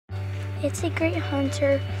It's a great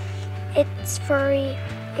hunter. It's furry.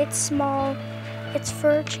 It's small. Its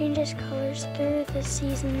fur changes colors through the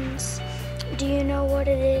seasons. Do you know what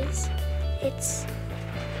it is? It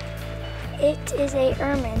is a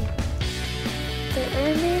ermine. The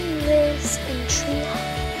ermine lives in tree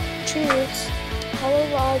roots, hollow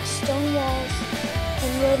logs, stone walls,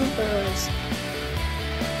 and rodent burrows.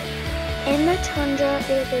 In the tundra,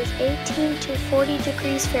 it is 18 to 40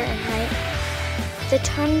 degrees Fahrenheit. The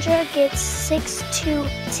tundra gets 6 to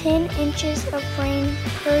 10 inches of rain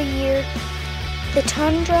per year. The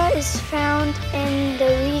tundra is found in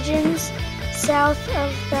the regions south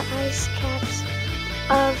of the ice caps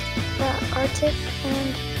of the Arctic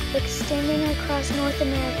and extending across North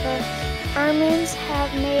America. Ermines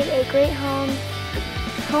have made a great homes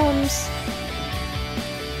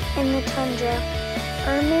in the tundra.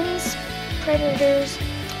 Ermines' predators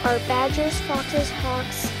are badgers, foxes,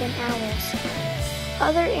 hawks, and owls.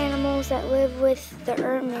 Other animals that live with the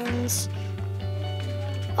ermines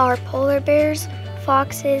are polar bears,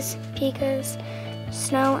 foxes, pikas,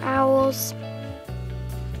 snow owls,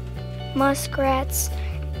 muskrats,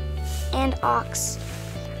 and auks.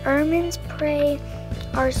 Ermines' prey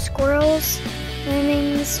are squirrels,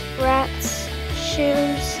 lemmings, rats,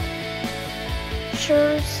 shrews,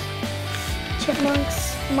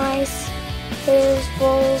 chipmunks, mice, hares,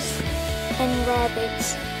 voles, and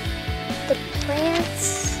rabbits. The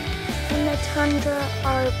plants in the tundra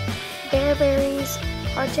are bearberries,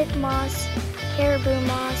 Arctic moss, caribou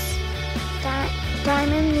moss,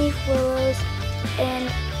 diamond leaf willows, and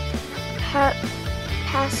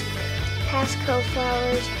pasco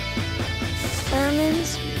flowers.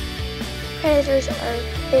 Ermines' predators are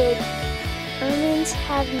big. Ermines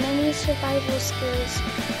have many survival skills.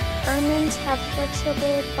 Ermines have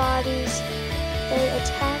flexible bodies. They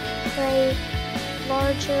attack prey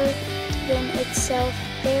larger than itself.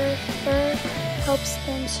 Their fur helps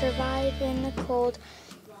them survive in the cold.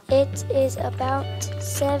 It is about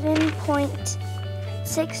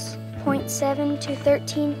 6.7 to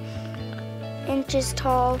 13 inches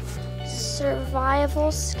tall.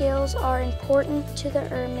 Survival skills are important to the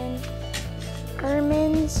ermine.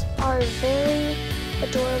 Ermines are very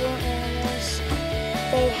adorable animals.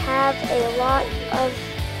 They have a lot of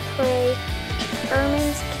prey.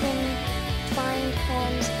 Ermines can find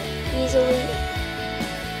homes easily.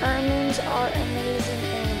 Ermines are amazing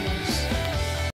animals.